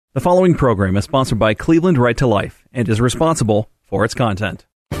The following program is sponsored by Cleveland Right to Life and is responsible for its content.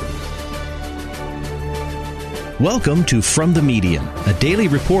 Welcome to From the Median, a daily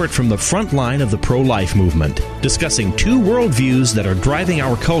report from the front line of the pro-life movement, discussing two worldviews that are driving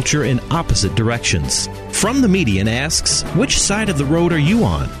our culture in opposite directions. From the Median asks, which side of the road are you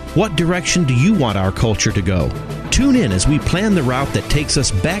on? What direction do you want our culture to go? Tune in as we plan the route that takes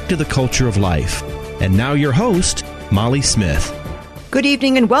us back to the culture of life. And now your host, Molly Smith. Good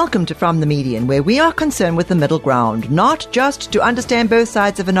evening and welcome to From the Median, where we are concerned with the middle ground, not just to understand both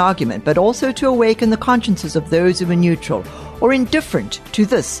sides of an argument, but also to awaken the consciences of those who are neutral or indifferent to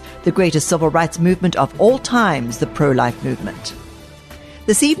this, the greatest civil rights movement of all times, the pro-life movement.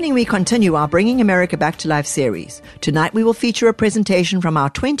 This evening we continue our Bringing America Back to Life series. Tonight we will feature a presentation from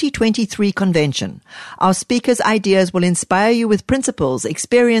our 2023 convention. Our speakers' ideas will inspire you with principles,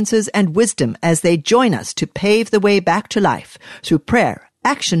 experiences, and wisdom as they join us to pave the way back to life through prayer,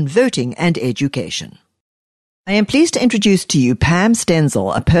 action, voting, and education. I am pleased to introduce to you Pam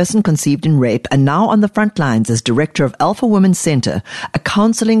Stenzel, a person conceived in rape and now on the front lines as director of Alpha Women's Center, a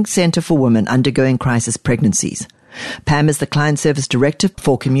counseling center for women undergoing crisis pregnancies. Pam is the Client Service Director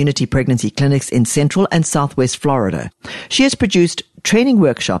for Community Pregnancy Clinics in Central and Southwest Florida. She has produced training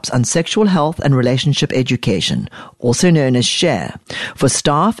workshops on sexual health and relationship education, also known as SHARE, for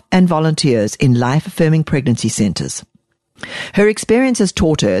staff and volunteers in life-affirming pregnancy centers. Her experience has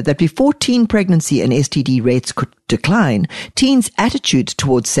taught her that before teen pregnancy and STD rates could decline, teens' attitude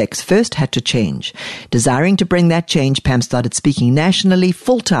towards sex first had to change. Desiring to bring that change, Pam started speaking nationally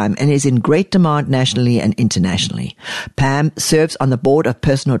full-time and is in great demand nationally and internationally. Pam serves on the board of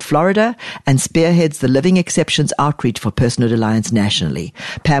Personhood Florida and spearheads the Living Exceptions outreach for Personhood Alliance nationally.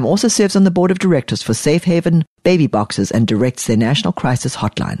 Pam also serves on the board of directors for Safe Haven Baby Boxes and directs their national crisis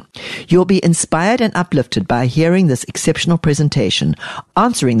hotline. You'll be inspired and uplifted by hearing this exceptional presentation,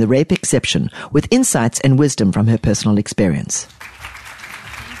 answering the rape exception with insights and wisdom from her personal experience.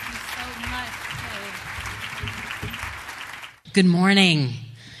 Thank you so much. Good morning.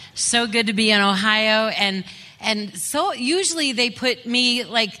 So good to be in Ohio, and so usually they put me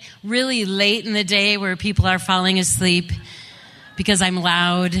like really late in the day where people are falling asleep because I'm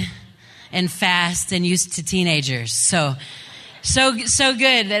loud and fast and used to teenagers. So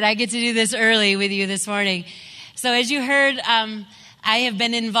good that I get to do this early with you this morning. So as you heard, I have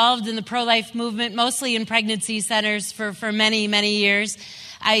been involved in the pro-life movement, mostly in pregnancy centers for many, many years.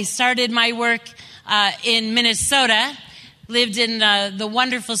 I started my work in Minnesota, lived in the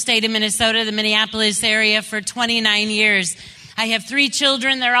wonderful state of Minnesota, the Minneapolis area, for 29 years. I have 3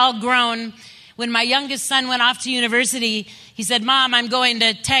 children. They're all grown. When my youngest son went off to university, he said, "Mom, I'm going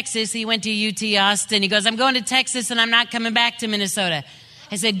to Texas." He went to UT Austin. He goes, "I'm going to Texas and I'm not coming back to Minnesota."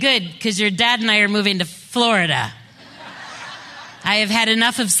 I said, "Good, because your dad and I are moving to Florida. I have had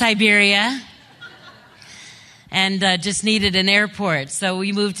enough of Siberia and just needed an airport." So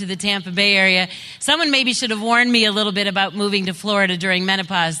we moved to the Tampa Bay area. Someone maybe should have warned me a little bit about moving to Florida during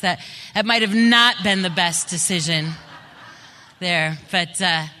menopause. That might have not been the best decision there.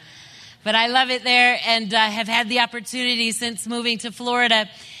 But I love it there and have had the opportunity since moving to Florida.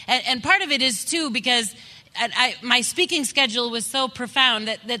 And part of it is, too, because my speaking schedule was so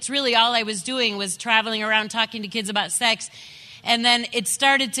profound that's really all I was doing was traveling around talking to kids about sex. And then it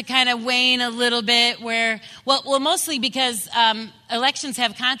started to kind of wane a little bit well, mostly because elections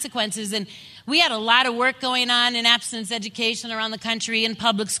have consequences. And we had a lot of work going on in abstinence education around the country in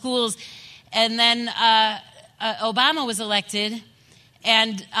public schools. And then Obama was elected,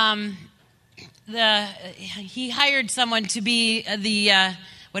 and he hired someone to be the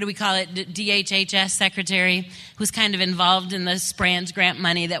DHHS secretary, who's kind of involved in the Sprans grant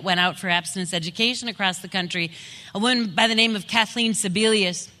money that went out for abstinence education across the country, a woman by the name of Kathleen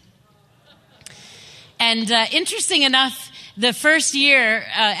Sebelius. And interesting enough, the first year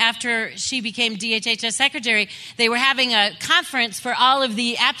after she became DHHS secretary, they were having a conference for all of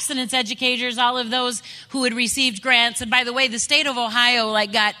the abstinence educators, all of those who had received grants. And by the way, the state of Ohio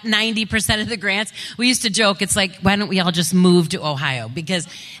got 90% of the grants. We used to joke, it's like, why don't we all just move to Ohio? Because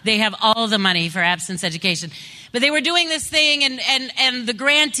they have all the money for abstinence education. But they were doing this thing, and the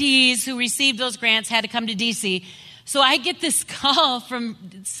grantees who received those grants had to come to D.C. So I get this call from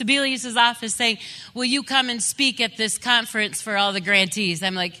Sebelius' office saying, "Will you come and speak at this conference for all the grantees?"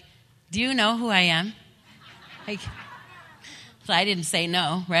 I'm like, "Do you know who I am?" So I didn't say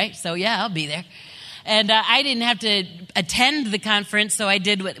no, right? So yeah, I'll be there. And I didn't have to attend the conference, so I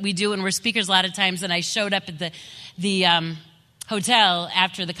did what we do when we're speakers a lot of times, and I showed up at the hotel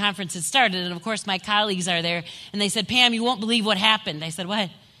after the conference had started. And of course, my colleagues are there, and they said, "Pam, you won't believe what happened." I said, "What?"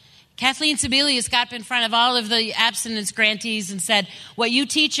 Kathleen Sebelius got up in front of all of the abstinence grantees and said, what you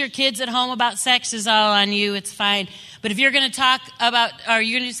teach your kids at home about sex is all on you. It's fine. But if you're going to talk about, or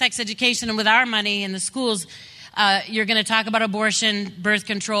you're going to do sex education and with our money in the schools, you're going to talk about abortion, birth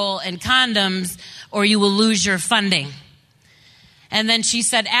control, and condoms, or you will lose your funding. And then she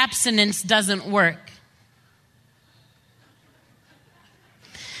said, abstinence doesn't work.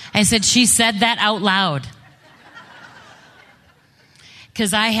 I said, she said that out loud.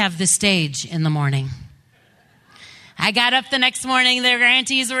 Because I have the stage in the morning. I got up the next morning, their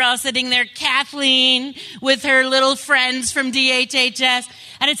grantees were all sitting there, Kathleen with her little friends from DHHS.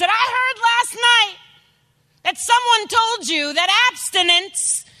 And I said, I heard last night that someone told you that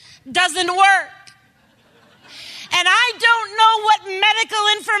abstinence doesn't work. And I don't know what medical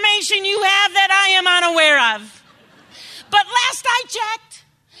information you have that I am unaware of. But last I checked,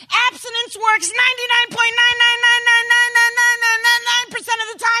 abstinence works 99.9999999% of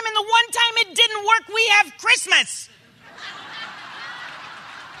the time, and the one time it didn't work, we have Christmas.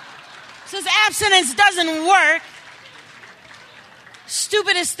 Says abstinence doesn't work.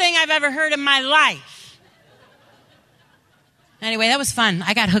 Stupidest thing I've ever heard in my life. Anyway, that was fun.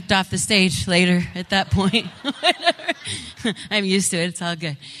 I got hooked off the stage later at that point. I'm used to it. It's all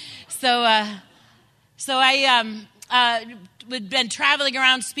good. So I had been traveling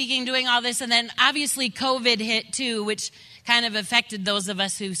around speaking, doing all this, and then obviously COVID hit too, which kind of affected those of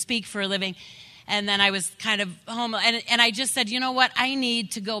us who speak for a living. And then I was kind of home, and I just said, you know what? I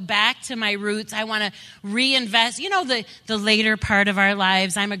need to go back to my roots. I want to reinvest. You know, the later part of our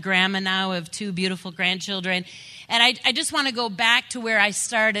lives. I'm a grandma now of 2 beautiful grandchildren. And I just want to go back to where I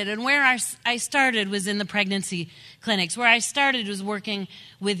started. And where I started was in the pregnancy clinics. Where I started was working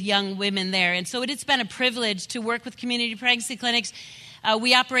with young women there. And so it's been a privilege to work with community pregnancy clinics.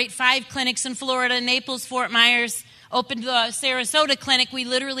 We operate 5 clinics in Florida, Naples, Fort Myers. Opened the Sarasota clinic. We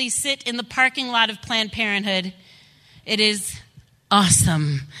literally sit in the parking lot of Planned Parenthood. It is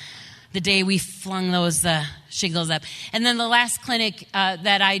awesome. The day we flung those shingles up. And then the last clinic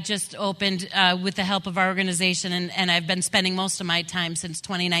that I just opened with the help of our organization, and I've been spending most of my time since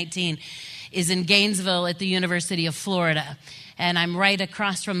 2019, is in Gainesville at the University of Florida. And I'm right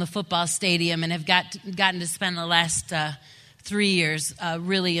across from the football stadium and have gotten to spend the last 3 years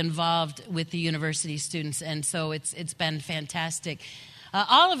really involved with the university students. And so it's been fantastic.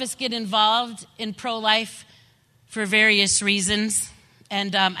 All of us get involved in pro-life for various reasons.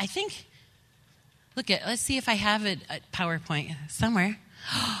 And I think, let's see if I have it at PowerPoint somewhere.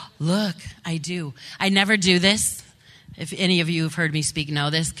 Look, I do. I never do this. If any of you have heard me speak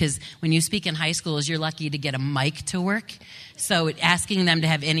know this, because when you speak in high schools, you're lucky to get a mic to work. So asking them to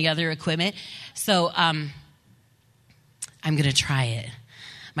have any other equipment. So I'm going to try it.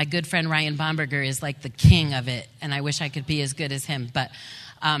 My good friend Ryan Bomberger is like the king of it, and I wish I could be as good as him, but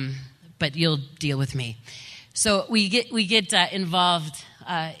you'll deal with me. So we get involved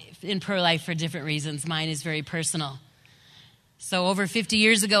in pro-life for different reasons. Mine is very personal. So over 50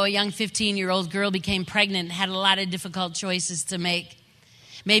 years ago, a young 15-year-old girl became pregnant and had a lot of difficult choices to make.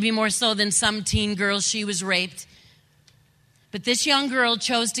 Maybe more so than some teen girls, she was raped. But this young girl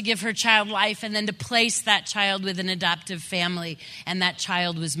chose to give her child life and then to place that child with an adoptive family, and that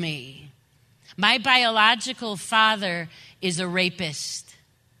child was me. My biological father is a rapist.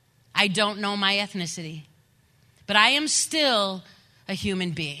 I don't know my ethnicity, but I am still a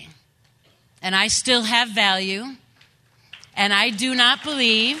human being, and I still have value, and I do not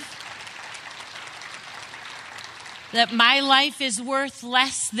believe that my life is worth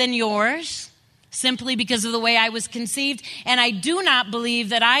less than yours simply because of the way I was conceived. And I do not believe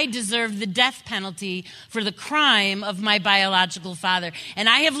that I deserve the death penalty for the crime of my biological father. And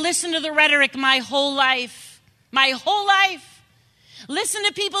I have listened to the rhetoric my whole life. My whole life. Listen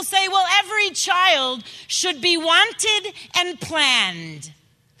to people say, well, every child should be wanted and planned.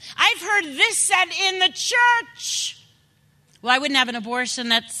 I've heard this said in the church. Well, I wouldn't have an abortion.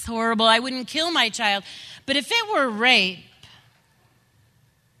 That's horrible. I wouldn't kill my child. But if it were rape,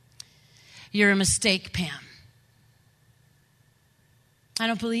 you're a mistake, Pam. I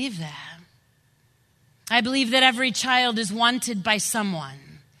don't believe that. I believe that every child is wanted by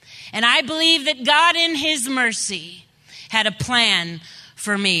someone. And I believe that God in His mercy had a plan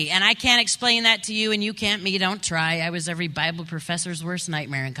for me. And I can't explain that to you, and you can't me. Don't try. I was every Bible professor's worst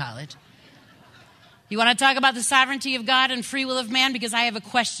nightmare in college. You want to talk about the sovereignty of God and free will of man? Because I have a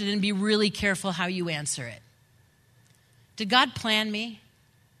question, and be really careful how you answer it. Did God plan me?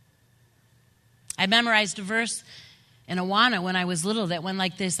 I memorized a verse in Awana when I was little that went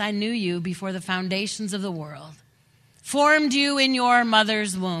like this: I knew you before the foundations of the world, formed you in your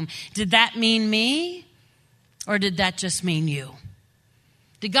mother's womb. Did that mean me, or did that just mean you?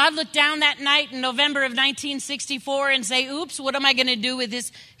 Did God look down that night in November of 1964 and say, oops, what am I going to do with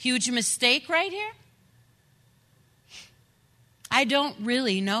this huge mistake right here? I don't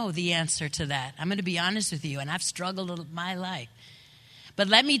really know the answer to that. I'm going to be honest with you, and I've struggled my life. But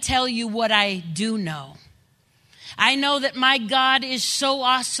let me tell you what I do know. I know that my God is so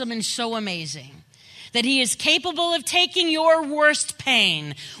awesome and so amazing, that he is capable of taking your worst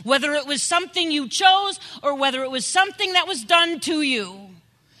pain, whether it was something you chose or whether it was something that was done to you.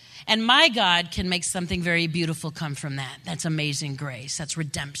 And my God can make something very beautiful come from that. That's amazing grace. That's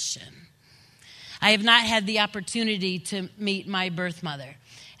redemption. I have not had the opportunity to meet my birth mother.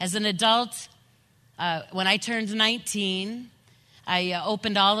 As an adult, when I turned 19, I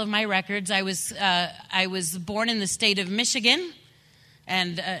opened all of my records. I was born in the state of Michigan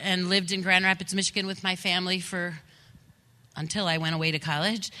and lived in Grand Rapids, Michigan with my family until I went away to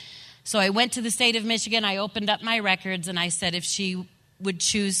college. So I went to the state of Michigan. I opened up my records, and I said if she would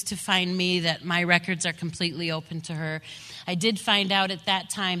choose to find me, that my records are completely open to her. I did find out at that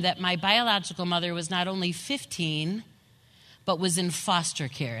time that my biological mother was not only 15, but was in foster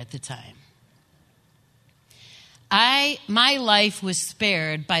care at the time. My life was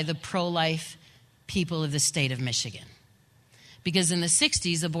spared by the pro-life people of the state of Michigan. Because in the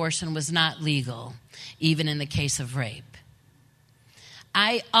 60s, abortion was not legal, even in the case of rape.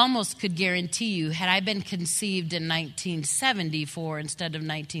 I almost could guarantee you, had I been conceived in 1974 instead of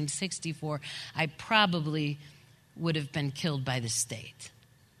 1964, I probably would have been killed by the state.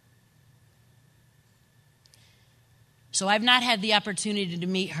 So I've not had the opportunity to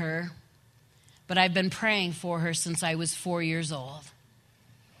meet her, but I've been praying for her since I was 4 years old.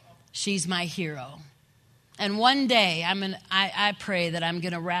 She's my hero. And one day, I pray that I'm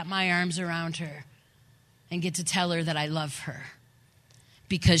going to wrap my arms around her and get to tell her that I love her.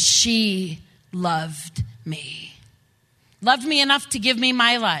 Because she loved me. Loved me enough to give me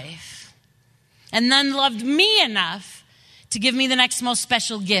my life. And then loved me enough to give me the next most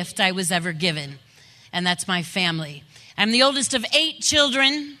special gift I was ever given. And that's my family. I'm the oldest of 8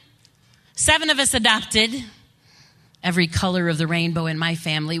 children. 7 of us adopted. Every color of the rainbow in my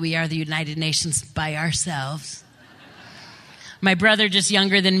family. We are the United Nations by ourselves. My brother, just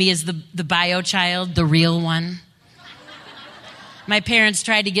younger than me, is the bio child, the real one. My parents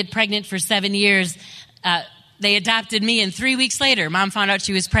tried to get pregnant for 7 years. They adopted me, and 3 weeks later, Mom found out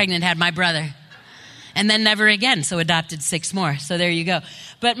she was pregnant, had my brother. And then never again, so adopted 6 more. So there you go.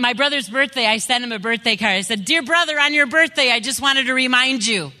 But my brother's birthday, I sent him a birthday card. I said, "Dear brother, on your birthday, I just wanted to remind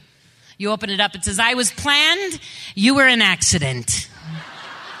you." You open it up, it says, "I was planned, you were an accident."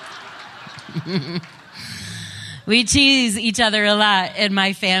 We tease each other a lot in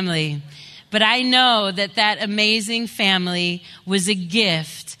my family. But I know that amazing family was a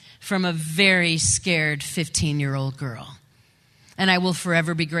gift from a very scared 15-year-old girl. And I will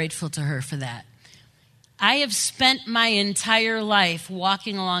forever be grateful to her for that. I have spent my entire life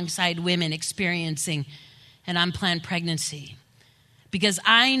walking alongside women experiencing an unplanned pregnancy. Because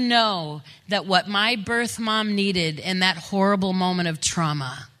I know that what my birth mom needed in that horrible moment of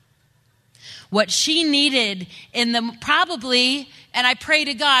trauma, what she needed in the probably, and I pray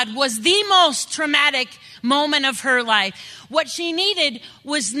to God, was the most traumatic moment of her life. What she needed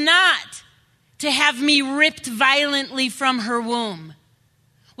was not to have me ripped violently from her womb,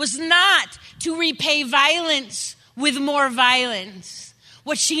 was not to repay violence with more violence.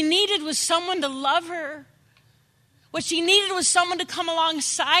 What she needed was someone to love her. What she needed was someone to come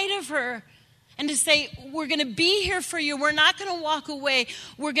alongside of her and to say, "We're going to be here for you. We're not going to walk away.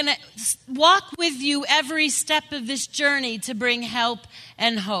 We're going to walk with you every step of this journey to bring help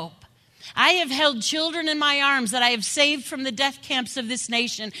and hope." I have held children in my arms that I have saved from the death camps of this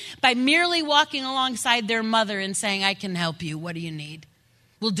nation by merely walking alongside their mother and saying, "I can help you. What do you need?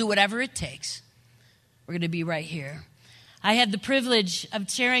 We'll do whatever it takes. We're going to be right here." I had the privilege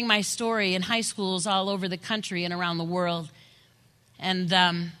of sharing my story in high schools all over the country and around the world. And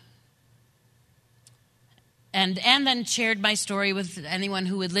then shared my story with anyone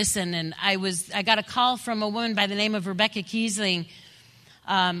who would listen. And I got a call from a woman by the name of Rebecca Kiesling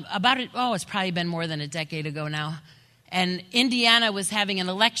it's probably been more than a decade ago now. And Indiana was having an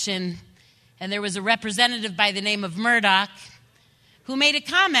election, and there was a representative by the name of Murdoch who made a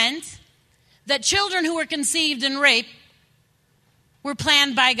comment that children who were conceived and raped were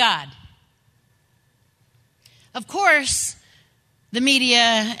planned by God. Of course, the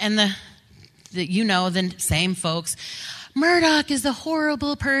media and the same folks, Murdoch is a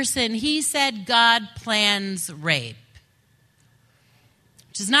horrible person. He said God plans rape,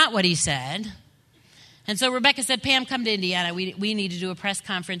 which is not what he said. And so Rebecca said, Pam, come to Indiana. We need to do a press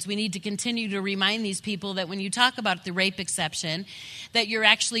conference. We need to continue to remind these people that when you talk about the rape exception, that you're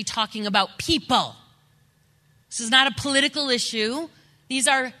actually talking about people. This is not a political issue. These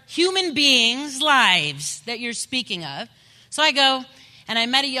are human beings' lives that you're speaking of. So I go, and I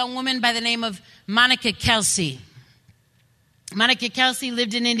met a young woman by the name of Monica Kelsey. Monica Kelsey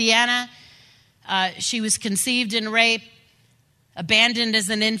lived in Indiana. She was conceived in rape, abandoned as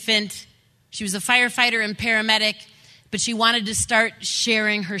an infant. She was a firefighter and paramedic, but she wanted to start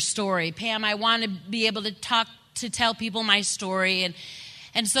sharing her story. Pam, I want to be able to tell people my story.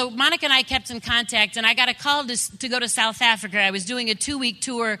 And so Monica and I kept in contact, and I got a call to go to South Africa. I was doing a 2-week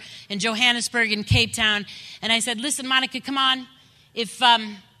tour in Johannesburg and Cape Town, and I said, listen, Monica, come on. If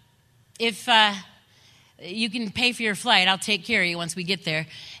you can pay for your flight, I'll take care of you once we get there.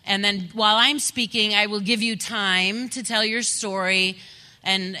 And then while I'm speaking, I will give you time to tell your story,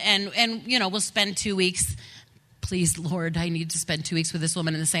 and you know, we'll spend 2 weeks. Please, Lord, I need to spend 2 weeks with this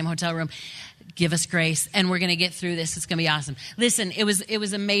woman in the same hotel room. Give us grace, and we're going to get through this. It's going to be awesome. Listen, it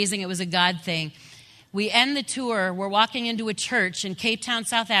was amazing. It was a God thing. We end the tour. We're walking into a church in Cape Town,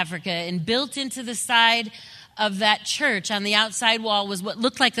 South Africa, and built into the side of that church on the outside wall was what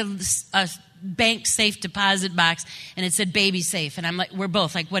looked like a bank safe deposit box, and it said baby safe. And I'm like, we're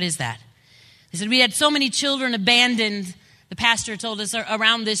both like, what is that? They said, we had so many children abandoned, the pastor told us,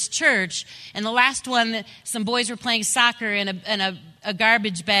 around this church. And the last one, some boys were playing soccer, and a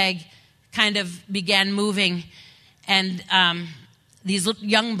garbage bag kind of began moving. And these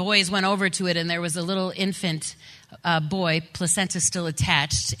young boys went over to it, and there was a little infant boy, placenta still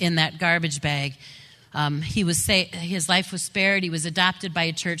attached, in that garbage bag. His life was spared. He was adopted by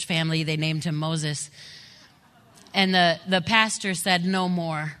a church family. They named him Moses. And the pastor said, no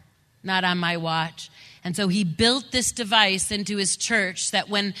more, not on my watch. And so he built this device into his church that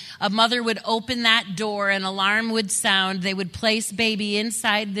when a mother would open that door, an alarm would sound. They would place baby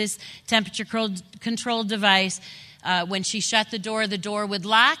inside this temperature-controlled device. When she shut the door would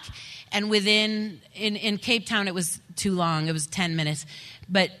lock. And in Cape Town, it was too long. It was 10 minutes.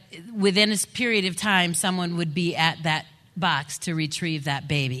 But within a period of time, someone would be at that box to retrieve that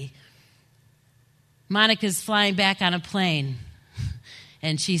baby. Monica's flying back on a plane.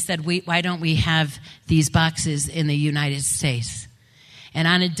 And she said, why don't we have these boxes in the United States? And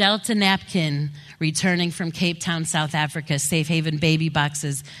on a Delta napkin, returning from Cape Town, South Africa, Safe Haven Baby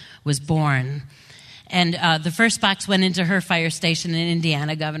Boxes was born. And the first box went into her fire station in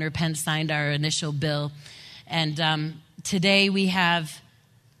Indiana. Governor Pence signed our initial bill. And today we have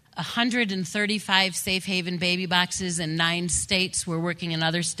 135 Safe Haven Baby Boxes in 9 states. We're working in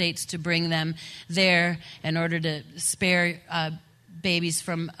other states to bring them there in order to spare babies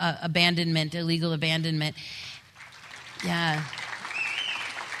from abandonment, illegal abandonment. Yeah.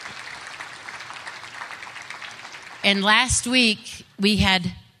 And last week, we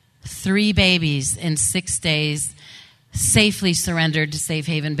had 3 babies in 6 days safely surrendered to Safe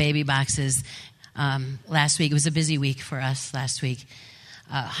Haven Baby Boxes. Last week, it was a busy week for us last week.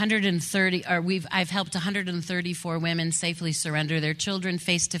 I've helped 134 women safely surrender their children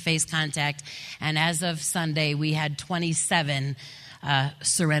face-to-face contact. And as of Sunday, we had 27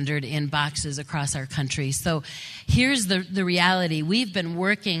 surrendered in boxes across our country. So here's the reality. We've been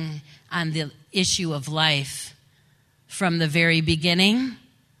working on the issue of life from the very beginning,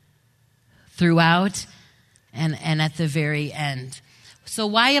 throughout, and at the very end. So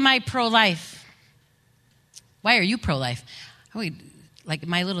why am I pro-life? Why are you pro-life? Like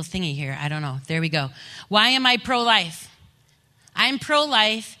my little thingy here, I don't know. There we go. Why am I pro-life? I'm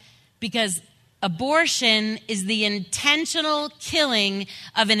pro-life because abortion is the intentional killing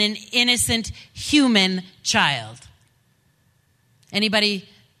of an innocent human child. Anybody,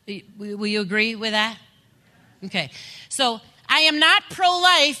 will you agree with that? Okay. So I am not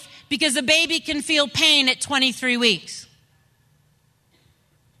pro-life because a baby can feel pain at 23 weeks.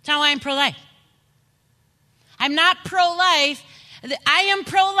 That's not why I'm pro-life. I'm not pro-life. I am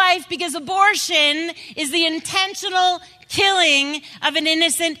pro-life because abortion is the intentional killing of an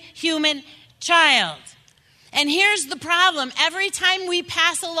innocent human child. And here's the problem. Every time we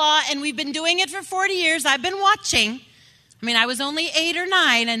pass a law, and we've been doing it for 40 years, I've been watching. I mean, I was only 8 or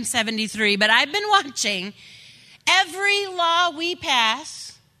 9 in 73, but I've been watching. Every law we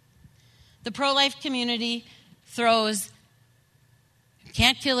pass, the pro-life community throws,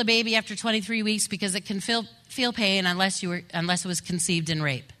 can't kill a baby after 23 weeks because it can feel pain unless it was conceived in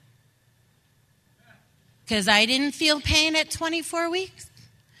rape. Because I didn't feel pain at 24 weeks?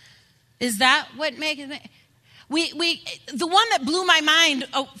 Is that what makes it? The one that blew my mind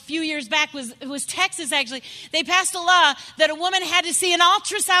a few years back was Texas, actually. They passed a law that a woman had to see an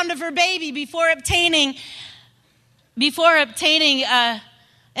ultrasound of her baby before obtaining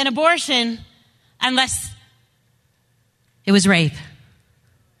an abortion, unless it was rape.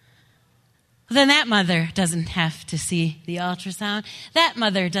 Then that mother doesn't have to see the ultrasound. That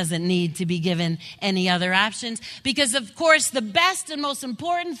mother doesn't need to be given any other options, because, of course, the best and most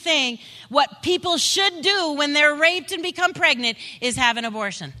important thing, what people should do when they're raped and become pregnant, is have an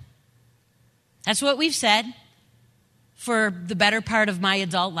abortion. That's what we've said for the better part of my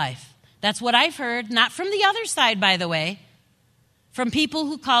adult life. That's what I've heard, not from the other side, by the way, from people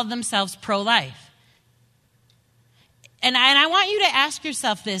who call themselves pro-life. And I want you to ask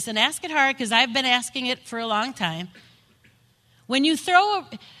yourself this, and ask it hard, because I've been asking it for a long time. When you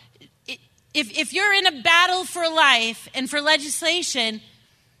if you're in a battle for life and for legislation,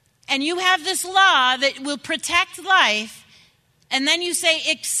 and you have this law that will protect life, and then you say,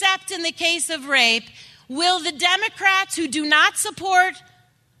 except in the case of rape, will the Democrats who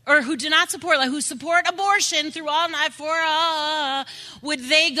support abortion through all night for all, would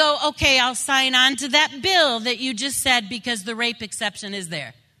they go, okay, I'll sign on to that bill that you just said because the rape exception is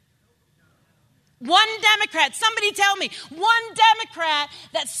there? One Democrat, somebody tell me, one Democrat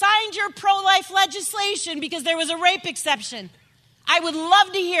that signed your pro-life legislation because there was a rape exception. I would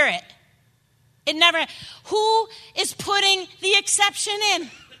love to hear it. It never. Who is putting the exception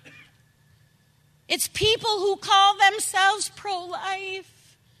in? It's people who call themselves pro-life.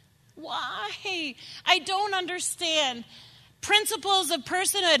 Why? I don't understand. Principles of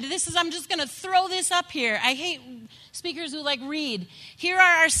personhood. I'm just going to throw this up here. I hate speakers who read. Here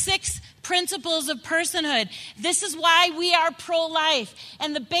are our 6 principles of personhood. This is why we are pro-life.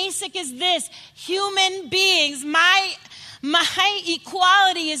 And the basic is this: human beings, my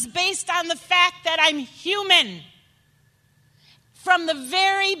equality is based on the fact that I'm human. From the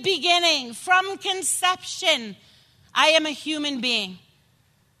very beginning, from conception, I am a human being.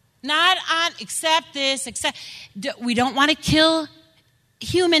 Not on, we don't want to kill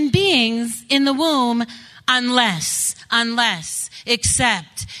human beings in the womb unless,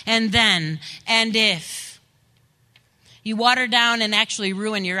 except, and then, and if. You water down and actually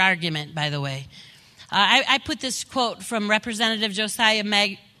ruin your argument, by the way. I put this quote from Representative Josiah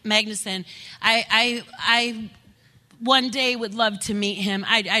Magnuson. I one day would love to meet him.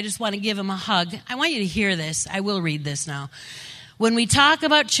 I just want to give him a hug. I want you to hear this. I will read this now. When we talk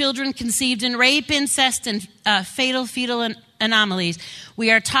about children conceived in rape, incest, and fatal fetal anomalies, we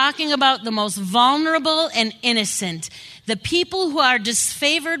are talking about the most vulnerable and innocent, the people who are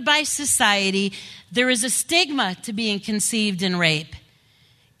disfavored by society. There is a stigma to being conceived in rape.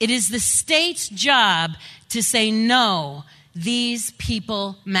 It is the state's job to say, no, these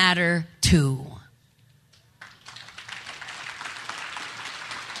people matter too.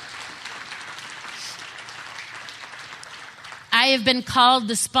 I have been called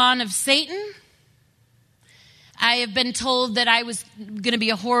the spawn of Satan. I have been told that I was going to be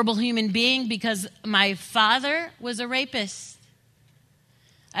a horrible human being because my father was a rapist.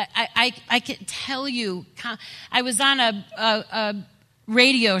 I can tell you, I was on a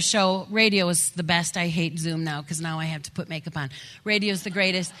radio show. Radio is the best. I hate Zoom now because now I have to put makeup on. Radio is the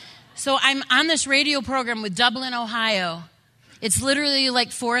greatest. So I'm on this radio program with Dublin, Ohio. It's literally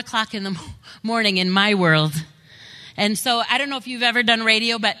 4 o'clock in the morning in my world. And so I don't know if you've ever done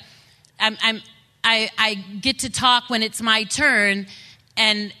radio, but I get to talk when it's my turn,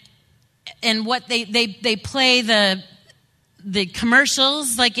 and what they play the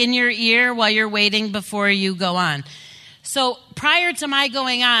commercials in your ear while you're waiting before you go on. So prior to my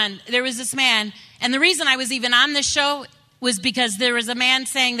going on, there was this man, and the reason I was even on this show was because there was a man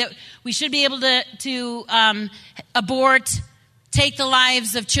saying that we should be able to abort, take the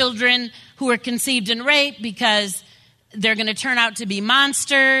lives of children who are conceived in rape because they're going to turn out to be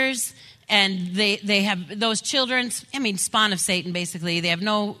monsters, and they have those children, spawn of Satan, basically. They have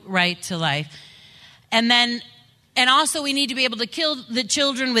no right to life. And also we need to be able to kill the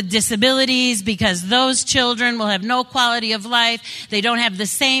children with disabilities because those children will have no quality of life. They don't have the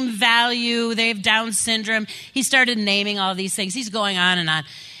same value. They have Down syndrome. He started naming all these things. He's going on. And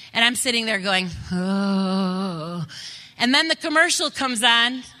I'm sitting there going, oh. And then the commercial comes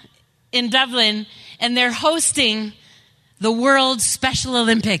on in Dublin, and they're hosting the World Special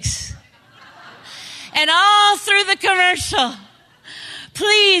Olympics. And all through the commercial,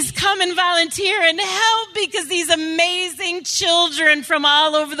 please come and volunteer and help because these amazing children from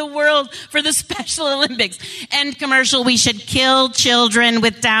all over the world for the Special Olympics. End commercial, we should kill children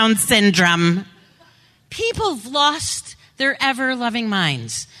with Down syndrome. People have lost their ever-loving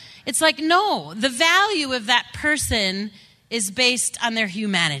minds. It's like, no, the value of that person is based on their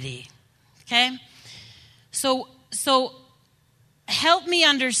humanity. Okay? So help me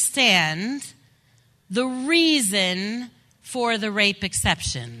understand the reason for the rape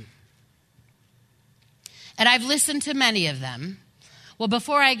exception. And I've listened to many of them. Well,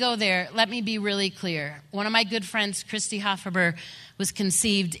 before I go there, let me be really clear. One of my good friends, Christy Hofferber, was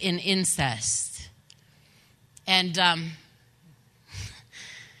conceived in incest. And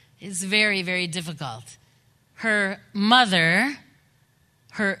it's very, very difficult. Her mother,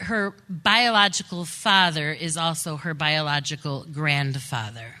 her biological father is also her biological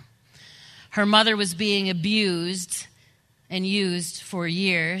grandfather. Her mother was being abused and used for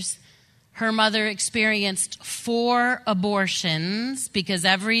years. Her mother experienced 4 abortions because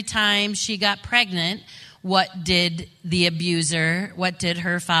every time she got pregnant, what did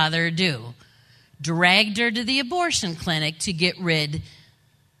her father do? Dragged her to the abortion clinic to get rid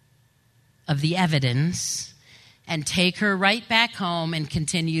of the evidence and take her right back home and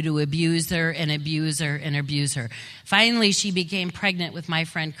continue to abuse her and abuse her and abuse her. Finally, she became pregnant with my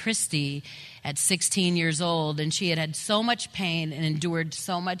friend Christy at 16 years old, and she had so much pain and endured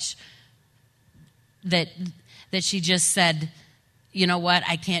so much that she just said, you know what,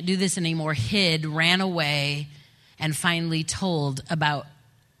 I can't do this anymore, hid, ran away, and finally told about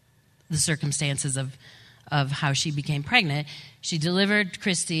the circumstances of how she became pregnant. She delivered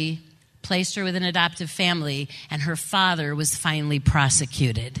Christy, placed her with an adoptive family, and her father was finally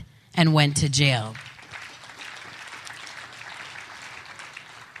prosecuted and went to jail.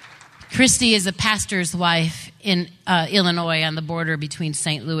 Christy is a pastor's wife in Illinois, on the border between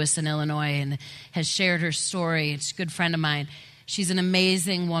St. Louis and Illinois, and has shared her story. It's a good friend of mine. She's an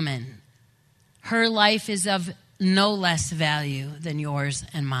amazing woman. Her life is of no less value than yours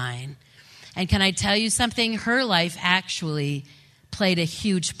and mine. And can I tell you something? Her life actually played a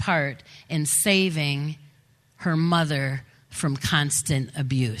huge part in saving her mother from constant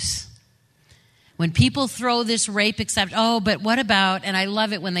abuse. When people throw this rape except, but what about, and I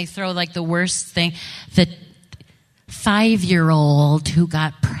love it when they throw like the worst thing, the 5-year-old who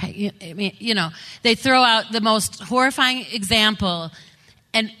got pregnant. I mean, they throw out the most horrifying example.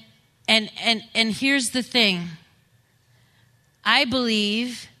 And here's the thing. I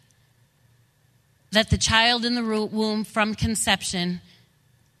believe that the child in the womb from conception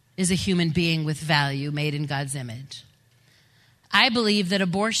is a human being with value made in God's image. I believe that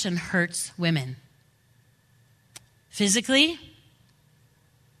abortion hurts women. Physically,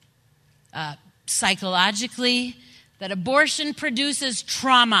 psychologically, that abortion produces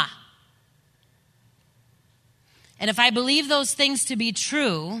trauma. And if I believe those things to be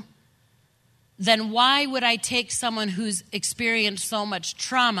true, then why would I take someone who's experienced so much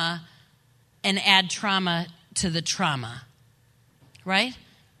trauma and add trauma to the trauma? Right?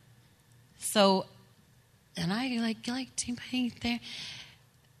 So, and I like anybody there?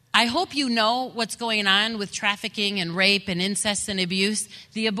 I hope you know what's going on with trafficking and rape and incest and abuse.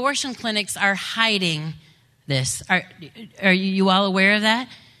 The abortion clinics are hiding this. Are you all aware of that?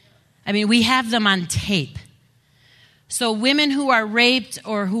 I mean, we have them on tape. So women who are raped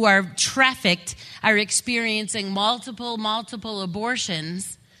or who are trafficked are experiencing multiple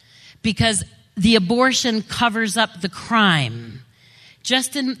abortions because the abortion covers up the crime.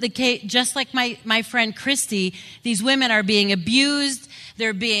 Just like my friend Christy, these women are being abused.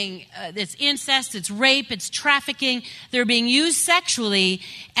 They're being, it's incest, it's rape, it's trafficking. They're being used sexually,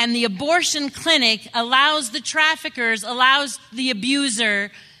 and the abortion clinic allows the traffickers, allows the abuser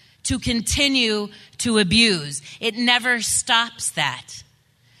to continue to abuse. It never stops that.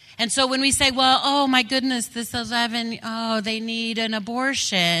 And so when we say, well, oh my goodness, this 11, they need an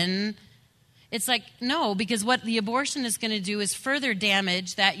abortion. It's like, no, because what the abortion is going to do is further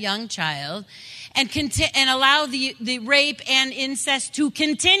damage that young child and allow the rape and incest to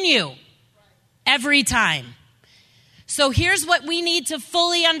continue every time. So here's what we need to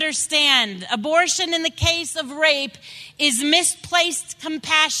fully understand. Abortion in the case of rape is misplaced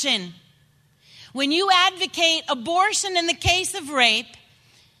compassion. When you advocate abortion in the case of rape,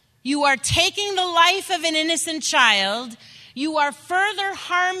 you are taking the life of an innocent child. You are further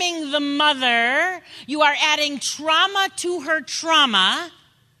harming the mother. You are adding trauma to her trauma.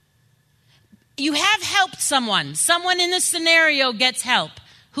 You have helped someone. Someone in this scenario gets help.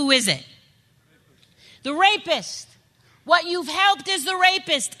 Who is it? The rapist. What you've helped is the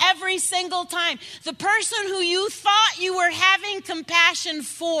rapist every single time. The person who you thought you were having compassion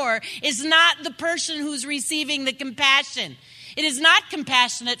for is not the person who's receiving the compassion. It is not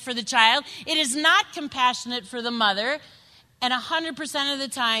compassionate for the child. It is not compassionate for the mother. And 100% of the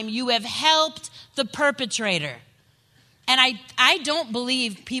time, you have helped the perpetrator. And I don't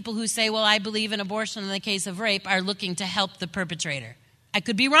believe people who say, well, I believe in abortion in the case of rape are looking to help the perpetrator. I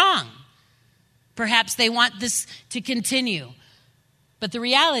could be wrong. Perhaps they want this to continue. But the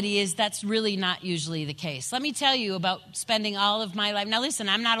reality is that's really not usually the case. Let me tell you about spending all of my life. Now listen,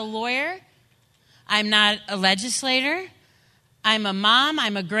 I'm not a lawyer. I'm not a legislator. I'm a mom,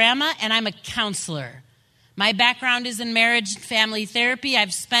 I'm a grandma, and I'm a counselor. My background is in marriage and family therapy.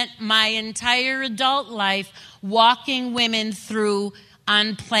 I've spent my entire adult life walking women through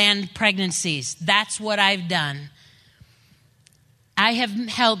unplanned pregnancies. That's what I've done. I have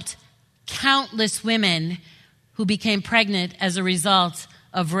helped countless women who became pregnant as a result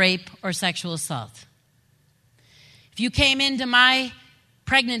of rape or sexual assault. If you came into my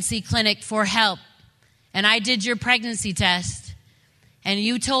pregnancy clinic for help and I did your pregnancy test and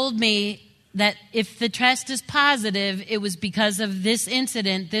you told me that if the test is positive, it was because of this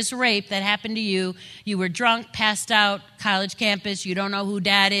incident, this rape that happened to you. You were drunk, passed out, college campus, you don't know who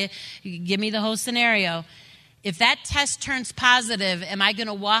dad is. Give me the whole scenario. If that test turns positive, am I going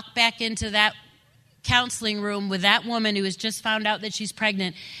to walk back into that counseling room with that woman who has just found out that she's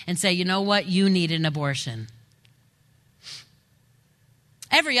pregnant and say, you know what, you need an abortion?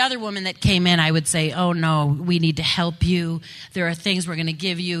 Every other woman that came in, I would say, oh no, we need to help you. There are things we're going to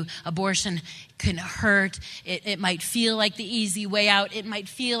give you. Abortion can hurt. It might feel like the easy way out. It might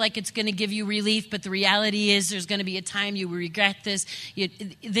feel like it's going to give you relief, but the reality is there's going to be a time you will regret this.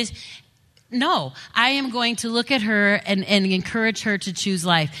 No, I am going to look at her and encourage her to choose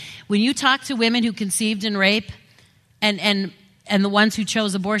life. When you talk to women who conceived in rape, and the ones who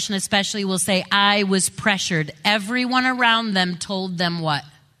chose abortion especially will say, I was pressured. Everyone around them told them what?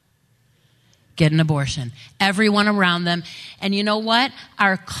 Get an abortion. Everyone around them. And you know what?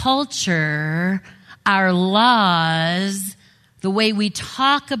 Our culture, our laws, the way we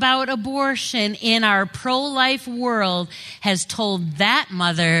talk about abortion in our pro-life world has told that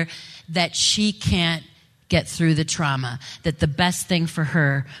mother that she can't get through the trauma, that the best thing for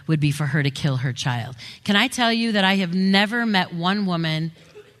her would be for her to kill her child. Can I tell you that I have never met one woman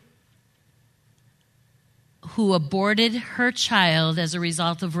who aborted her child as a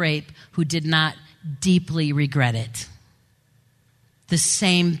result of rape who did not deeply regret it? The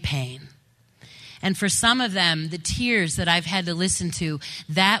same pain. And for some of them, the tears that I've had to listen to,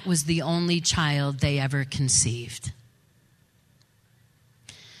 that was the only child they ever conceived.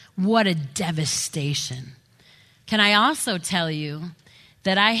 What a devastation. Can I also tell you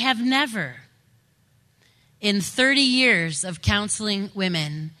that I have never, in 30 years of counseling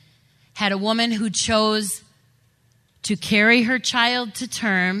women, had a woman who chose to carry her child to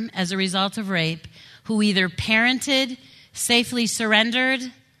term as a result of rape, who either parented, safely surrendered,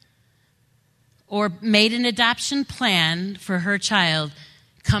 or made an adoption plan for her child,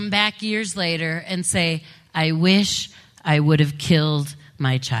 come back years later and say, I wish I would have killed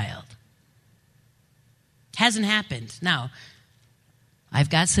my child. Hasn't happened. Now, I've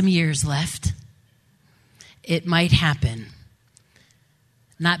got some years left. It might happen.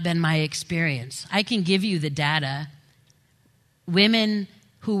 Not been my experience. I can give you the data. Women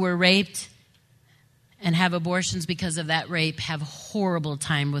who were raped and have abortions because of that rape have horrible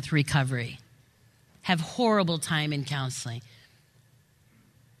time with recovery, have horrible time in counseling.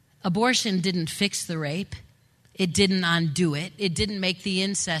 Abortion didn't fix the rape. It didn't undo it. It didn't make the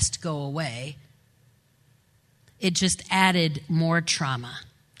incest go away. It just added more trauma.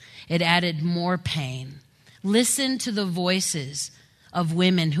 It added more pain. Listen to the voices of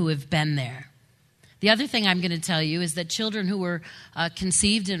women who have been there. The other thing I'm going to tell you is that children who were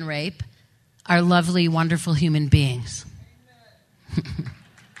conceived in rape are lovely, wonderful human beings.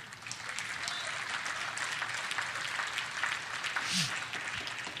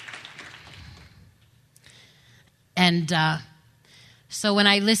 And so when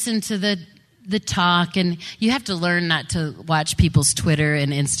I listen to the talk, and you have to learn not to watch people's Twitter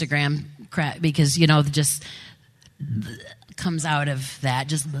and Instagram crap because, just comes out of that.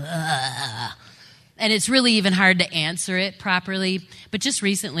 Just and it's really even hard to answer it properly. But just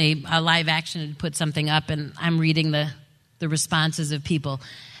recently, Live Action had put something up, and I'm reading the responses of people.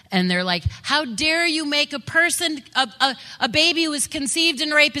 And they're like, how dare you make a person, a baby who is conceived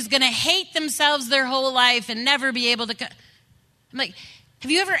in rape is going to hate themselves their whole life and never be able to... I'm like,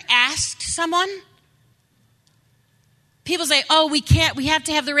 have you ever asked someone? People say, oh, we have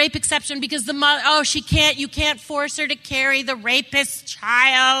to have the rape exception because the mother, you can't force her to carry the rapist's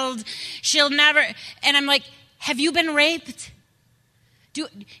child. She'll never... And I'm like, have you been raped?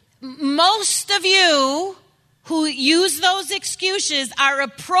 Most of you who use those excuses are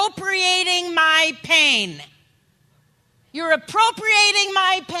appropriating my pain. You're appropriating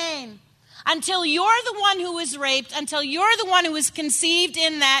my pain. Until you're the one who was raped, until you're the one who was conceived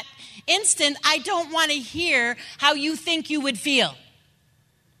in that instant, I don't want to hear how you think you would feel.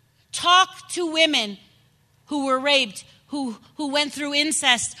 Talk to women who were raped, who went through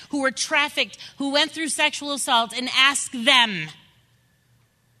incest, who were trafficked, who went through sexual assault, and ask them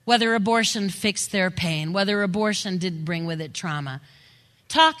whether abortion fixed their pain, whether abortion did bring with it trauma.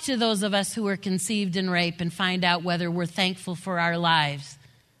 Talk to those of us who were conceived in rape and find out whether we're thankful for our lives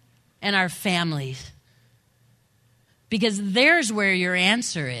and our families. Because there's where your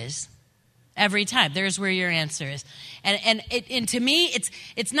answer is. Every time. There's where your answer is. And to me,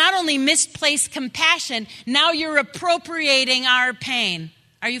 it's not only misplaced compassion, now you're appropriating our pain.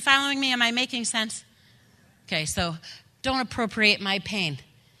 Are you following me? Am I making sense? Okay, so don't appropriate my pain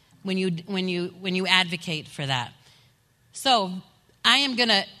when you advocate for that. So I am going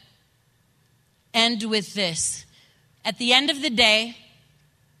to end with this. At the end of the day,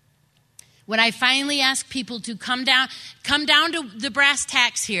 when I finally ask people to come down to the brass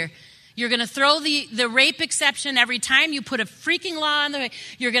tacks here, you're going to throw the rape exception every time you put a freaking law on the way.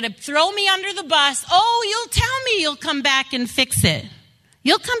 You're going to throw me under the bus. Oh, you'll tell me you'll come back and fix it.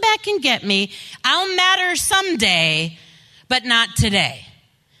 You'll come back and get me. I'll matter someday, but not today.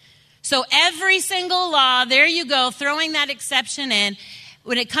 So every single law, there you go, throwing that exception in.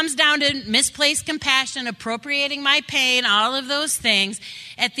 When it comes down to misplaced compassion, appropriating my pain, all of those things,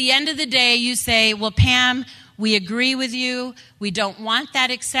 at the end of the day, you say, well, Pam, we agree with you. We don't want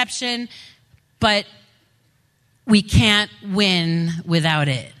that exception, but we can't win without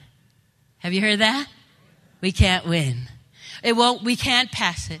it. Have you heard that? We can't win. We can't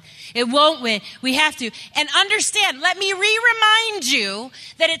pass it. It won't win. We have to. And understand, let me remind you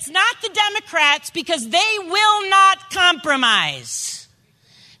that it's not the Democrats because they will not compromise.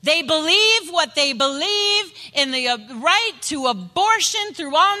 They believe what they believe in the right to abortion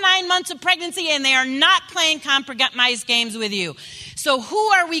through all 9 months of pregnancy, and they are not playing compromise games with you. So who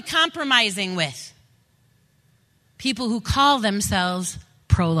are we compromising with? People who call themselves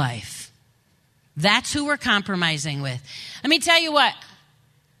pro-life. That's who we're compromising with. Let me tell you what.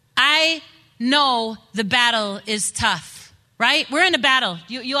 I know the battle is tough, right? We're in a battle.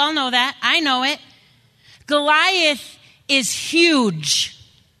 You all know that. I know it. Goliath is huge.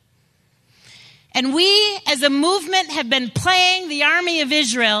 And we, as a movement, have been playing the army of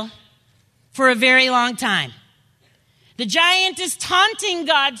Israel for a very long time. The giant is taunting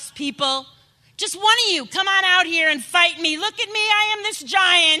God's people. Just one of you, come on out here and fight me. Look at me, I am this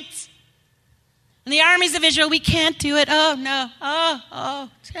giant. And the armies of Israel, we can't do it. Oh, no. Oh.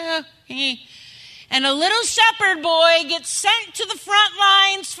 And a little shepherd boy gets sent to the front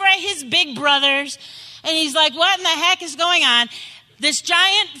lines for his big brothers. And he's like, what in the heck is going on? This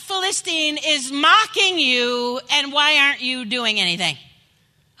giant Philistine is mocking you, and why aren't you doing anything?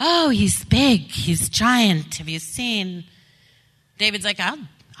 Oh, he's big. He's giant. Have you seen? David's like,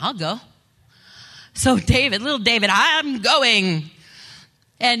 I'll go. So little David, I'm going.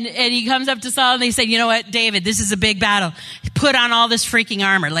 And he comes up to Saul and they say, you know what, David, this is a big battle. Put on all this freaking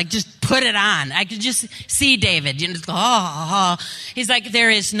armor. Like, just put it on. I could just see David. You know, just go, oh. He's like,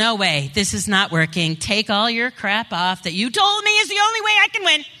 there is no way. This is not working. Take all your crap off that you told me is the only way I can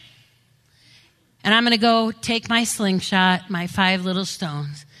win. And I'm going to go take my slingshot, my 5 little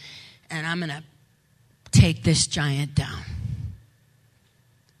stones, and I'm going to take this giant down.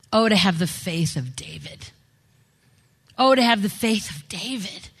 Oh, to have the faith of David. Oh, to have the faith of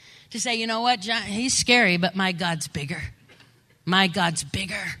David. To say, you know what, John, he's scary, but my God's bigger. My God's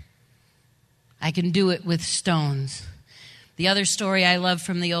bigger. I can do it with stones. The other story I love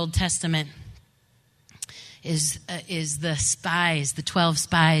from the Old Testament is the spies, the 12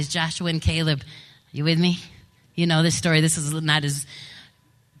 spies, Joshua and Caleb. You with me? You know this story. This is not as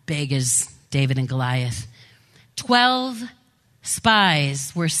big as David and Goliath. 12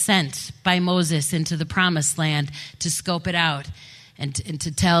 spies were sent by Moses into the promised land to scope it out and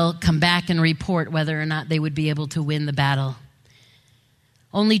to come back and report whether or not they would be able to win the battle.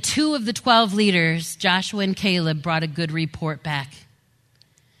 Only 2 of the 12 leaders, Joshua and Caleb, brought a good report back.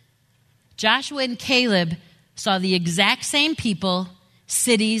 Joshua and Caleb saw the exact same people,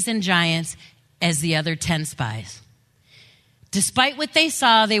 cities, and giants as the other 10 spies. Despite what they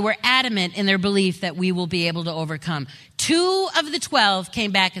saw, they were adamant in their belief that we will be able to overcome. 2 of the 12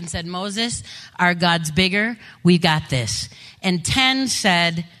 came back and said, Moses, our God's bigger. We got this. And 10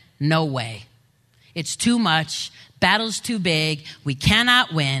 said, no way. It's too much. Battle's too big. We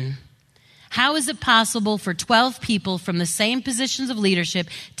cannot win. How is it possible for 12 people from the same positions of leadership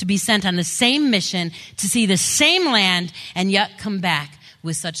to be sent on the same mission, to see the same land, and yet come back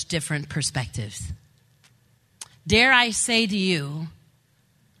with such different perspectives? Dare I say to you,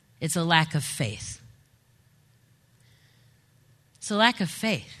 It's a lack of faith. It's a lack of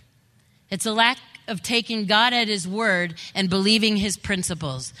faith. It's a lack of taking God at His word and believing His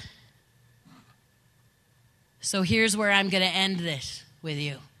principles. So here's where I'm going to end this with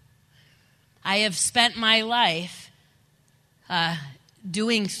you. I have spent my life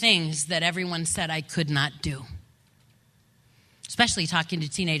doing things that everyone said I could not do, especially talking to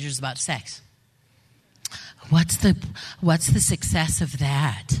teenagers about sex. What's the success of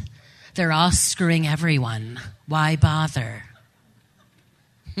that? They're all screwing everyone. Why bother?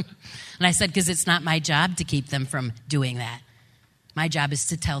 And I said, because it's not my job to keep them from doing that. My job is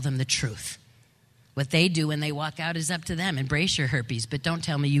to tell them the truth. What they do when they walk out is up to them. Embrace your herpes, but don't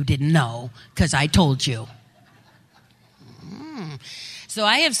tell me you didn't know, because I told you. So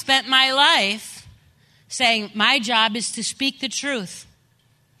I have spent my life saying my job is to speak the truth.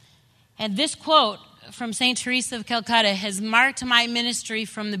 And this quote from St. Teresa of Calcutta has marked my ministry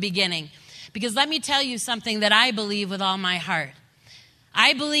from the beginning. Because let me tell you something that I believe with all my heart.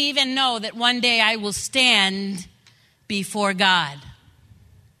 I believe and know that one day I will stand before God.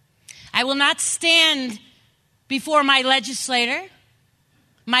 I will not stand before my legislator,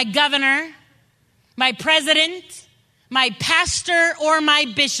 my governor, my president, my pastor, or my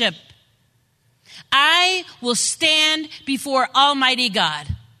bishop. I will stand before Almighty God.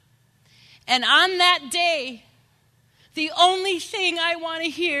 And on that day, the only thing I want to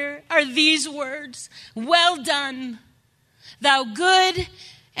hear are these words: "Well done, thou good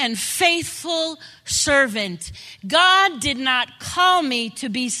and faithful servant." God did not call me to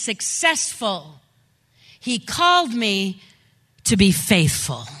be successful. He called me to be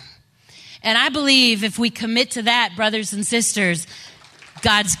faithful. And I believe if we commit to that, brothers and sisters,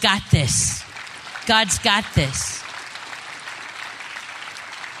 God's got this. God's got this.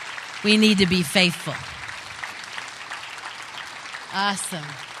 We need to be faithful. Awesome.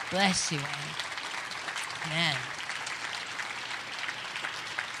 Bless you, Annie. Amen.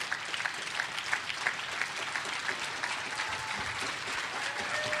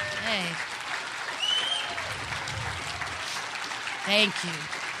 Hey. Thank you.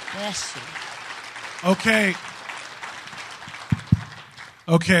 Bless you.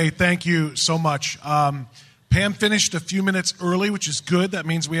 Okay, thank you so much. Pam finished a few minutes early, which is good. That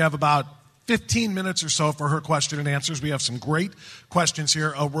means we have about 15 minutes or so for her question and answers. We have some great questions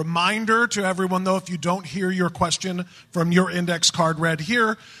here. A reminder to everyone, though, if you don't hear your question from your index card read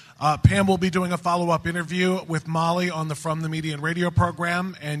here, Pam will be doing a follow-up interview with Molly on the From the Median radio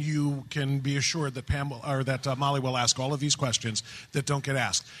program, and you can be assured that Molly will ask all of these questions that don't get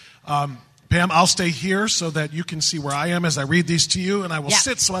asked. Pam, I'll stay here so that you can see where I am as I read these to you, and I will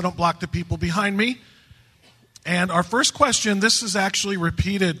sit so I don't block the people behind me. And our first question, this is actually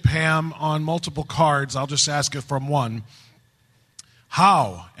repeated, Pam, on multiple cards. I'll just ask it from one.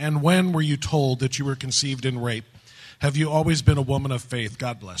 How and when were you told that you were conceived in rape? Have you always been a woman of faith?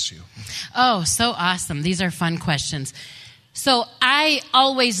 God bless you. Oh, so awesome. These are fun questions. So I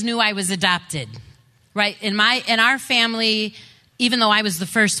always knew I was adopted, right? In our family, even though I was the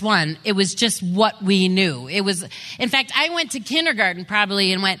first one, it was just what we knew. It was, in fact, I went to kindergarten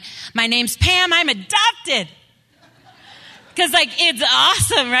probably and went, "My name's Pam, I'm adopted." Because, it's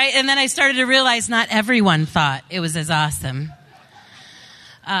awesome, right? And then I started to realize not everyone thought it was as awesome.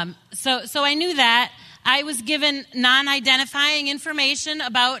 So I knew that. I was given non-identifying information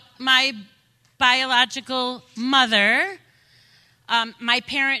about my biological mother. My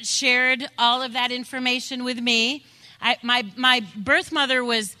parents shared all of that information with me. My birth mother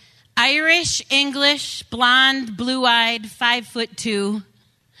was Irish, English, blonde, blue-eyed, 5'2",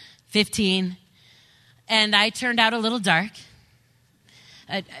 15. And I turned out a little dark.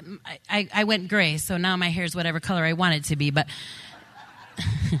 I went gray, so now my hair's whatever color I want it to be. But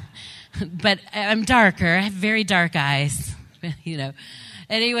but I'm darker. I have very dark eyes,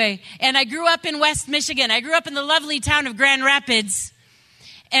 Anyway, and I grew up in West Michigan. I grew up in the lovely town of Grand Rapids.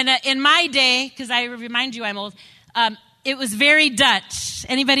 And in my day, because I remind you I'm old, it was very Dutch.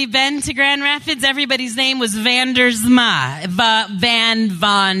 Anybody been to Grand Rapids? Everybody's name was Vandersma,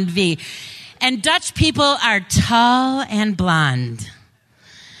 Van V. And Dutch people are tall and blonde.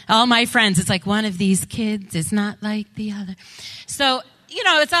 All my friends, it's like one of these kids is not like the other. So,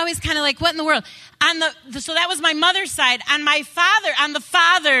 it's always kind of like, what in the world? So that was my mother's side. On the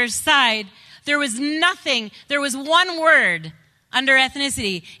father's side, there was nothing. There was one word under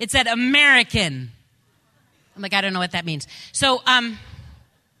ethnicity. It said American. I'm like, I don't know what that means. So,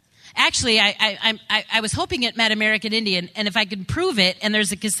 actually, I was hoping it meant American Indian, and if I could prove it, and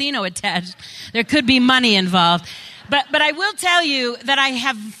there's a casino attached, there could be money involved. But I will tell you that I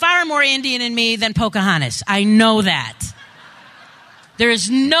have far more Indian in me than Pocahontas. I know that. There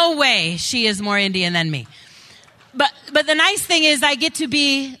is no way she is more Indian than me. But the nice thing is I get to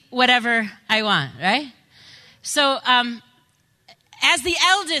be whatever I want, right? So as the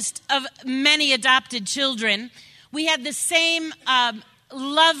eldest of many adopted children, we had the same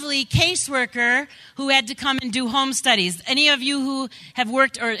lovely caseworker who had to come and do home studies. Any of you who have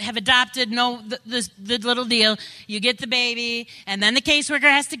worked or have adopted know the little deal. You get the baby, and then the caseworker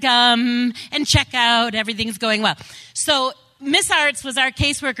has to come and check out everything's going well. So Miss Arts was our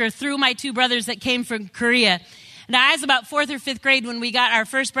caseworker through my two brothers that came from Korea. Now, I was about 4th or 5th grade when we got our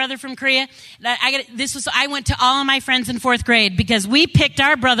first brother from Korea. I went to all of my friends in 4th grade because we picked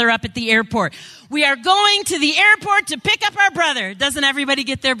our brother up at the airport. We are going to the airport to pick up our brother. Doesn't everybody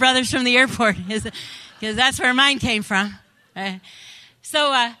get their brothers from the airport? Because that's where mine came from.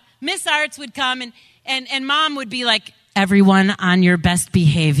 So Miss Arts would come, and Mom would be like, everyone on your best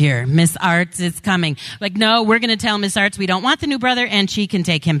behavior. Miss Arts is coming. Like, no, we're going to tell Miss Arts we don't want the new brother, and she can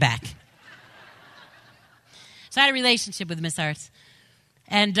take him back. So I had a relationship with Miss Arts.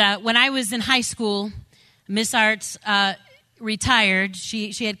 And when I was in high school, Miss Arts retired.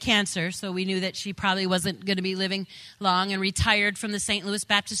 She had cancer, so we knew that she probably wasn't going to be living long, and retired from the St. Louis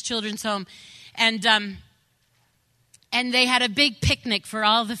Baptist Children's Home. And they had a big picnic for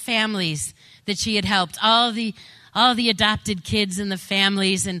all the families that she had helped, all the adopted kids and the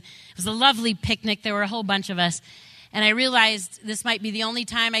families. And it was a lovely picnic. There were a whole bunch of us. And I realized this might be the only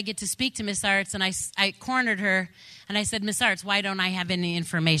time I get to speak to Miss Arts, and I cornered her, and I said, Miss Arts, why don't I have any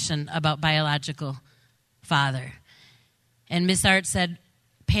information about biological father? And Miss Arts said,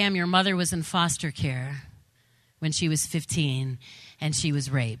 Pam, your mother was in foster care when she was 15, and she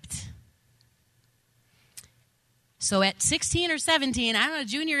was raped. So at 16 or 17, I don't know,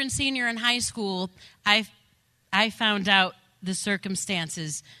 junior and senior in high school, I found out the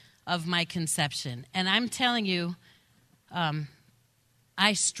circumstances of my conception. And I'm telling you,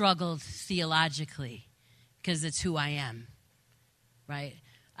 I struggled theologically because it's who I am, right?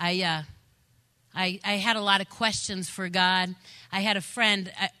 I had a lot of questions for God. I had a friend,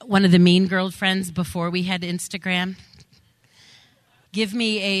 one of the mean girl friends before we had Instagram, give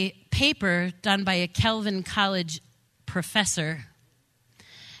me a paper done by a Kelvin College professor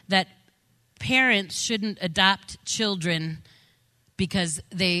that parents shouldn't adopt children because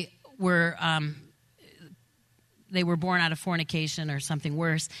they were born out of fornication or something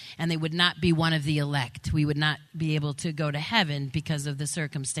worse, and they would not be one of the elect. We would not be able to go to heaven because of the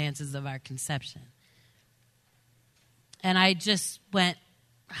circumstances of our conception. And I just went,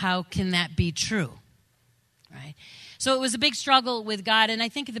 how can that be true? Right? So it was a big struggle with God, and I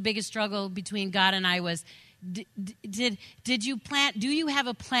think the biggest struggle between God and I was, did you plan? Do you have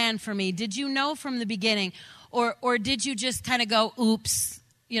a plan for me? Did you know from the beginning, or did you just kind of go, oops?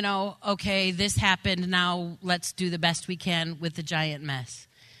 You know, okay, this happened, now let's do the best we can with the giant mess.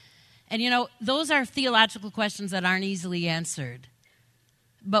 And, you know, those are theological questions that aren't easily answered.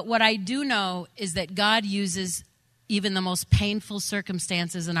 But what I do know is that God uses even the most painful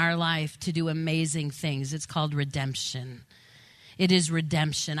circumstances in our life to do amazing things. It's called redemption. It is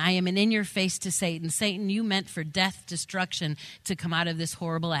redemption. I am an in-your-face to Satan. Satan, you meant for death, destruction to come out of this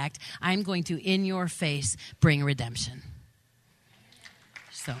horrible act. I'm going to, in your face, bring redemption.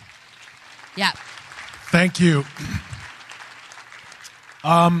 So, yeah. Thank you.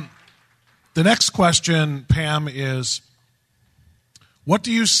 The next question, Pam, is what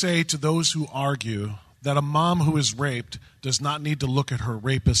do you say to those who argue that a mom who is raped does not need to look at her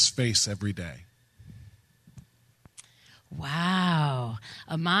rapist's face every day? Wow.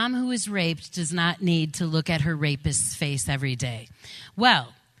 A mom who is raped does not need to look at her rapist's face every day.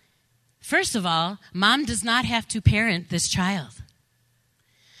 Well, first of all, mom does not have to parent this child.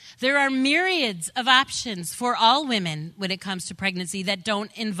 There are myriads of options for all women when it comes to pregnancy that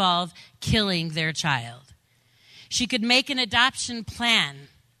don't involve killing their child. She could make an adoption plan,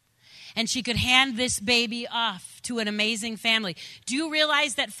 and she could hand this baby off to an amazing family. Do you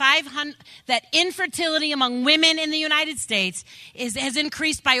realize that that infertility among women in the United States has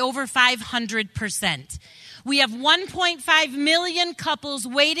increased by over 500%? We have 1.5 million couples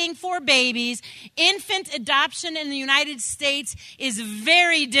waiting for babies. Infant adoption in the United States is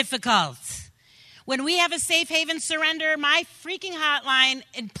very difficult. When we have a safe haven surrender, my freaking hotline,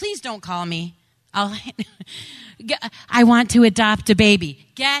 and please don't call me. I want to adopt a baby.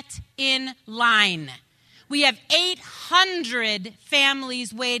 Get in line. We have 800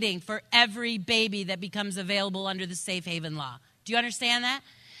 families waiting for every baby that becomes available under the safe haven law. Do you understand that?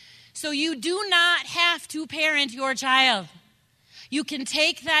 So you do not have to parent your child. You can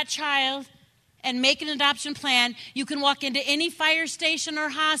take that child and make an adoption plan. You can walk into any fire station or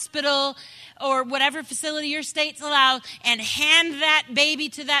hospital or whatever facility your states allow and hand that baby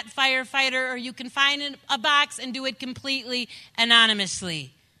to that firefighter, or you can find a box and do it completely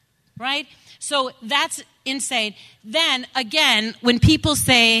anonymously, right? So that's insane. Then, again, when people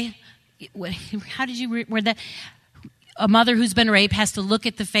say, how did you word that? A mother who's been raped has to look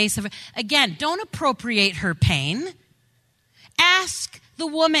at the face of her. Again, don't appropriate her pain. Ask the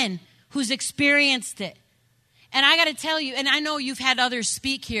woman who's experienced it. And I got to tell you, and I know you've had others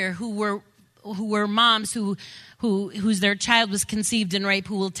speak here who were moms whose their child was conceived in rape,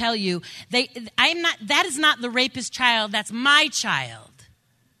 who will tell you that is not the rapist child, that's my child.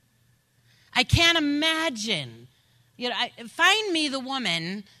 I can't imagine. Find me the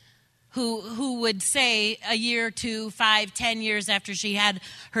woman who would say a year, 2, 5, 10 years after she had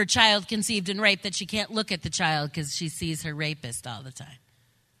her child conceived and raped that she can't look at the child because she sees her rapist all the time.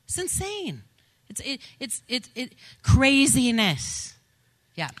 It's insane. It's craziness.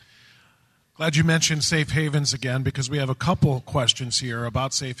 Yeah. Glad you mentioned safe havens again, because we have a couple questions here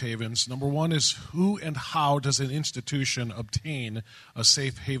about safe havens. Number one is, who and how does an institution obtain a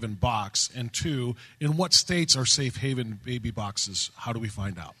safe haven box? And 2, in what states are safe haven baby boxes? How do we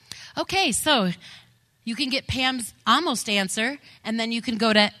find out? Okay, so you can get Pam's almost answer, and then you can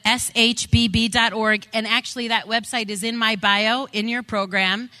go to shbb.org. And actually, that website is in my bio in your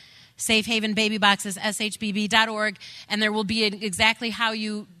program, Safe Haven Baby Boxes, shbb.org. And there will be exactly how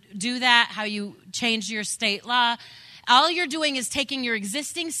you do that, how you change your state law. All you're doing is taking your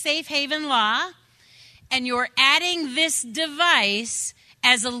existing safe haven law and you're adding this device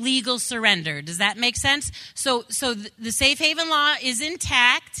as a legal surrender. Does that make sense? So the safe haven law is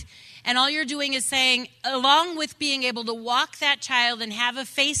intact, and all you're doing is saying, along with being able to walk that child and have a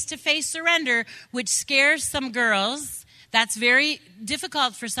face-to-face surrender, which scares some girls, that's very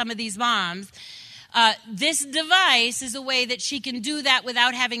difficult for some of these moms. This device is a way that she can do that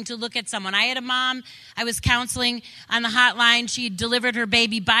without having to look at someone. I had a mom I was counseling on the hotline. She delivered her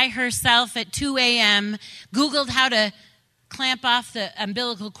baby by herself at 2 a.m., Googled how to clamp off the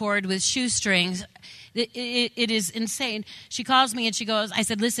umbilical cord with shoestrings. It is insane. She calls me and she goes, I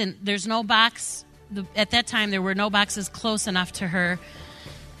said, listen, there's no box. At that time, there were no boxes close enough to her.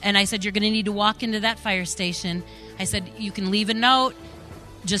 And I said, you're going to need to walk into that fire station. I said, you can leave a note.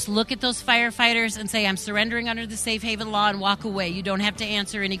 Just look at those firefighters and say, I'm surrendering under the safe haven law, and walk away. You don't have to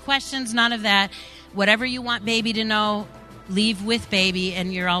answer any questions, none of that. Whatever you want baby to know, leave with baby,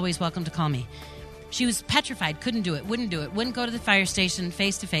 and you're always welcome to call me. She was petrified, couldn't do it, wouldn't go to the fire station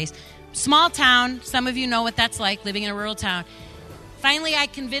face to face. Small town, some of you know what that's like, living in a rural town. Finally, I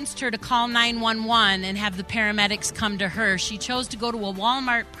convinced her to call 911 and have the paramedics come to her. She chose to go to a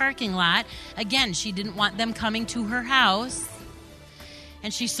Walmart parking lot. Again, she didn't want them coming to her house.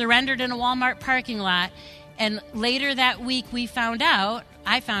 And she surrendered in a Walmart parking lot. And later that week, I found out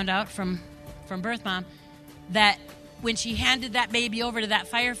from Birth Mom, that when she handed that baby over to that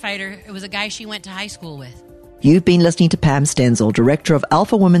firefighter, it was a guy she went to high school with. You've been listening to Pam Stenzel, Director of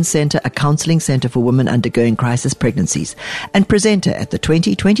Alpha Women's Center, a counseling center for women undergoing crisis pregnancies, and presenter at the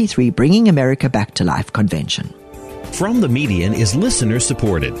 2023 Bringing America Back to Life convention. From the Median is listener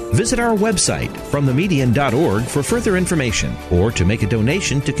supported. Visit our website, fromthemedian.org, for further information or to make a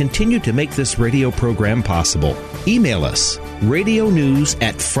donation to continue to make this radio program possible. Email us,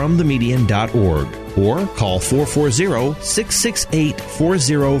 radionews@fromthemedian.org, or call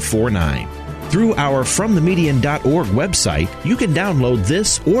 440-668-4049. Through our FromTheMedian.org website, you can download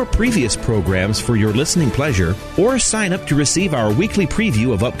this or previous programs for your listening pleasure, or sign up to receive our weekly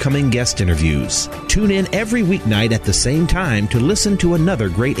preview of upcoming guest interviews. Tune in every weeknight at the same time to listen to another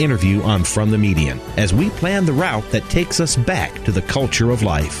great interview on From the Median, as we plan the route that takes us back to the culture of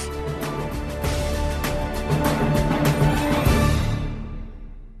life.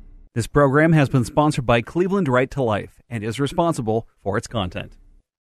 This program has been sponsored by Cleveland Right to Life and is responsible for its content.